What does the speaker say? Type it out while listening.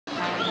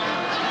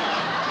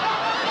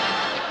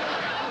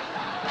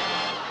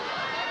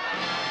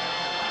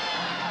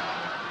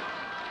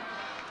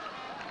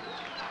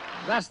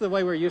That's the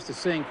way we're used to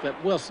seeing Flip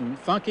Wilson,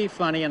 funky,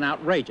 funny, and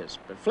outrageous.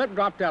 But Flip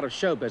dropped out of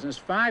show business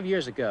 5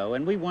 years ago,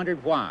 and we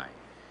wondered why.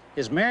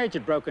 His marriage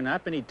had broken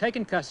up, and he'd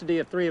taken custody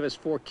of 3 of his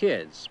 4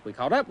 kids. We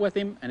caught up with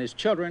him and his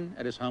children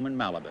at his home in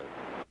Malibu.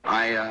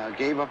 I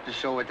gave up the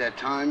show at that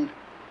time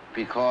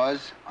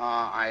because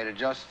I had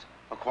just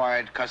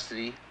acquired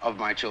custody of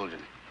my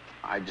children.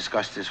 I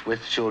discussed this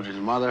with the children's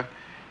mother,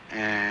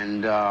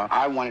 and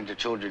I wanted the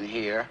children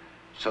here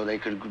so they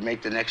could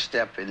make the next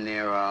step in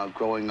their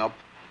growing up.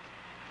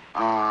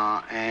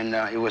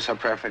 It was her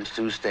preference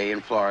to stay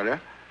in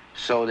Florida,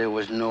 so there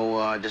was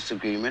no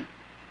disagreement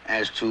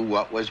as to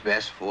what was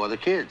best for the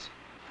kids.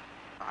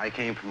 I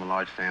came from a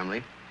large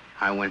family.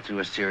 I went through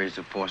a series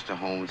of foster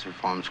homes and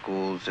farm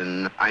schools,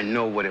 and I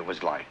know what it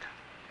was like.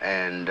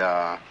 And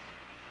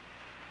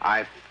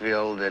I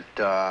feel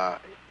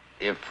that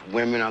if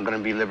women are going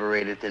to be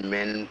liberated, then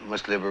men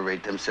must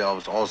liberate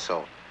themselves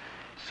also.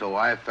 So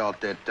I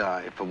felt that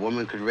if a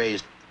woman could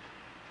raise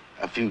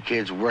a few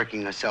kids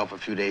working herself a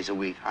few days a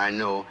week, I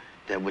know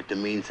that with the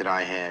means that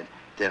I had,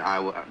 that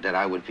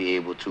I would be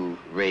able to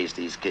raise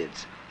these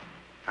kids.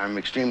 I'm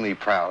extremely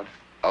proud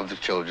of the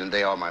children.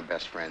 They are my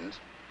best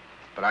friends.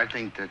 But I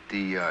think that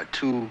the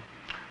 2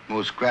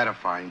 most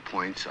gratifying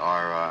points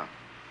are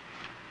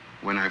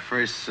when I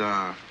first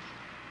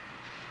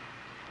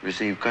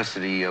received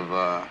custody of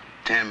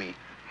Tammy,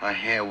 her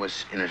hair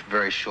was in a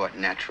very short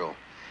natural.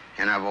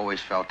 And I've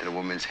always felt that a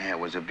woman's hair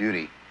was a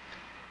beauty.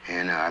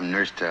 And I've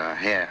nursed her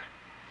hair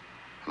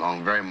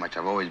along very much.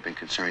 I've always been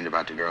concerned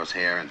about the girls'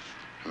 hair, and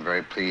I'm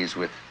very pleased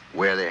with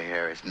where their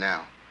hair is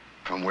now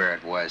from where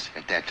it was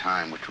at that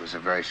time, which was a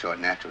very short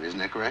natural. Isn't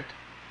that correct?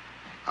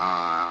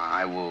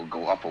 I will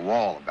go up a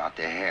wall about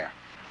their hair.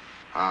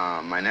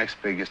 My next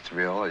biggest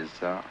thrill is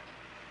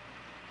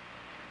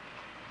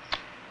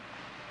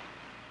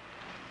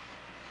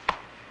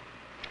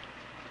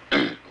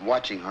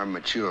watching her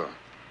mature,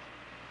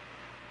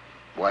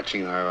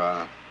 watching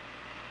her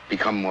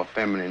become more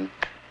feminine,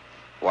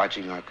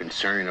 watching her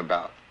concern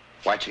about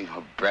watching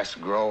her breasts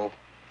grow,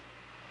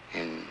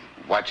 and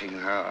watching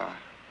her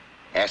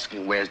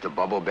asking where's the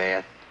bubble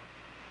bath,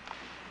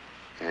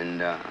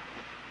 and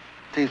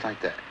things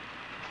like that.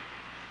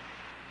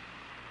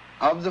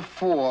 Of the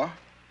 4,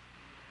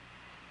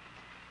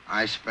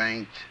 I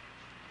spanked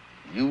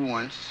you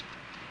once,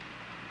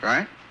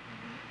 right?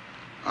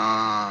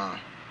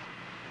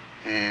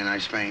 And I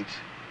spanked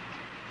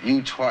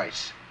you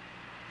twice,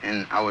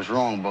 and I was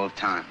wrong both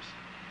times.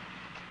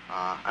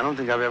 I don't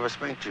think I've ever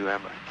spanked you,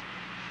 have I?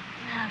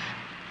 You have.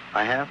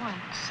 I have?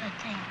 Once, I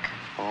think.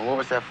 Oh, what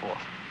was that for?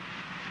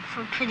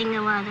 For putting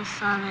a lot of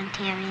salt on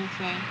Terry's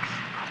eggs.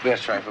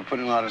 That's right, for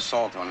putting a lot of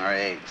salt on her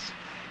eggs.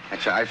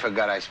 That's right, I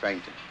forgot I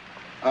spanked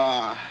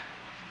her.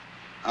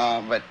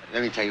 But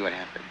let me tell you what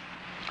happened.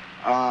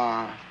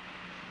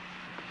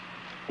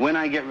 When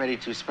I get ready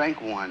to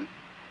spank one,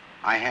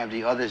 I have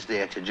the others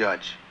there to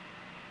judge.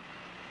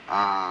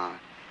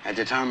 At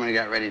the time when I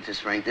got ready to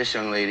spank this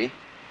young lady,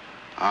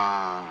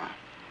 I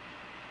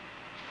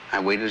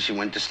waited till she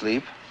went to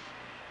sleep,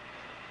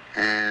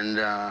 and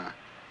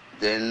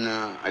then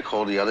I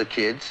called the other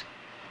kids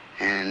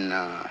and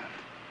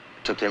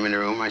took them in the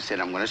room. I said,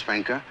 I'm going to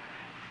spank her.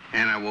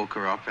 And I woke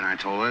her up and I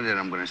told her that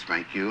I'm going to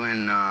spank you.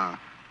 And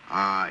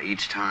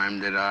each time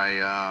that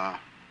I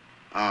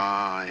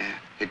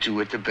hit you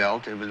with the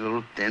belt, it was a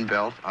little thin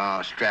belt,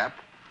 strap,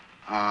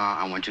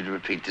 I want you to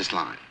repeat this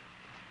line.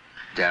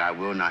 That I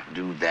will not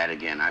do that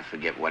again. I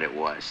forget what it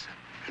was.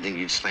 I think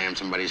you'd slam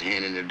somebody's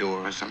hand in the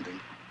door or something.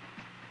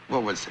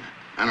 What was that?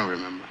 I don't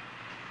remember.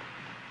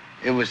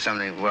 It was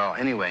something, well,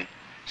 anyway.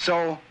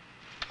 So,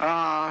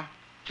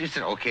 she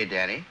said, okay,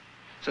 Daddy.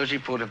 So she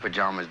pulled her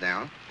pajamas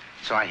down.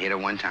 So I hit her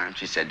one time.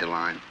 She said the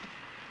line,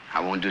 I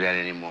won't do that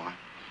anymore.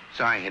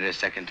 So I hit her a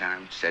second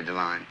time. She said the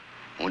line,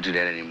 won't do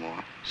that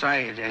anymore. So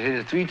I hit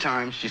her 3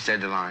 times. She said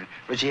the line,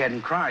 but she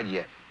hadn't cried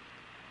yet.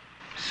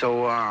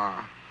 So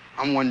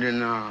I'm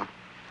wondering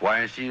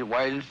why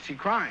isn't she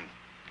crying?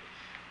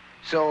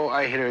 So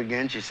I hit her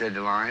again. She said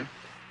the line,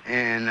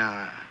 and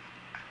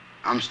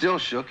I'm still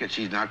shook that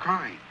she's not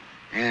crying.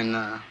 And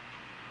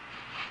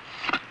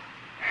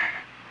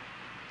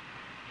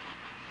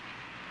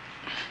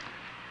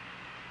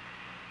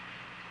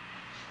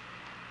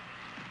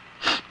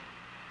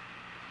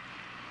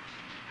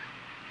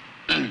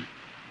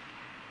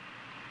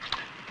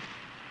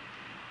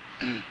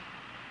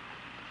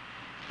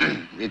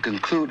it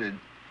concluded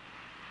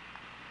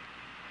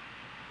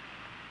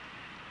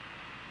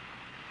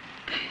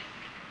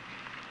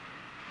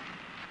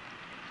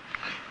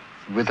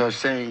with her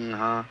saying,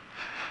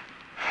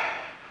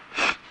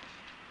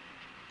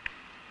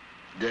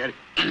 Daddy,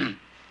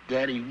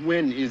 Daddy,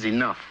 when is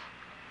enough?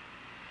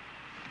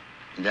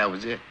 And that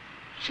was it.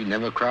 She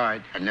never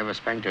cried. I never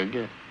spanked her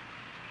again.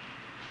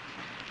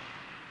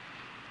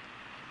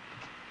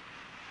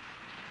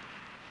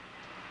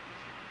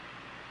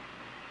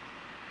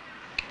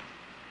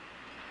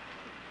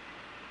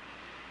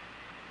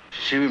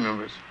 She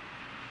remembers.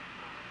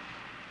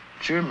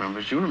 She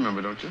remembers. You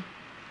remember, don't you?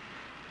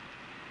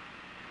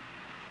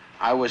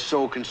 I was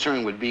so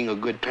concerned with being a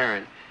good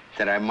parent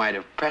that I might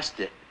have pressed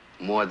it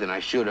more than I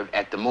should have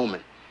at the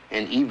moment.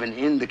 And even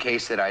in the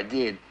case that I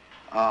did,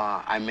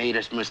 I made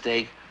a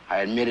mistake. I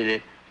admitted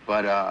it,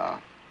 but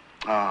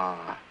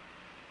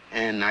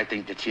and I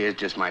think the tears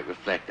just might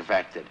reflect the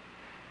fact that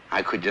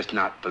I could just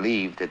not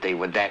believe that they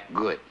were that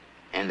good,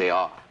 and they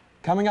are.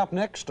 Coming up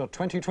next, a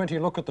 2020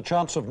 look at the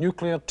chance of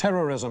nuclear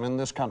terrorism in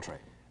this country.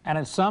 And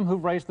in some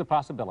who've raised the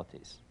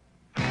possibilities.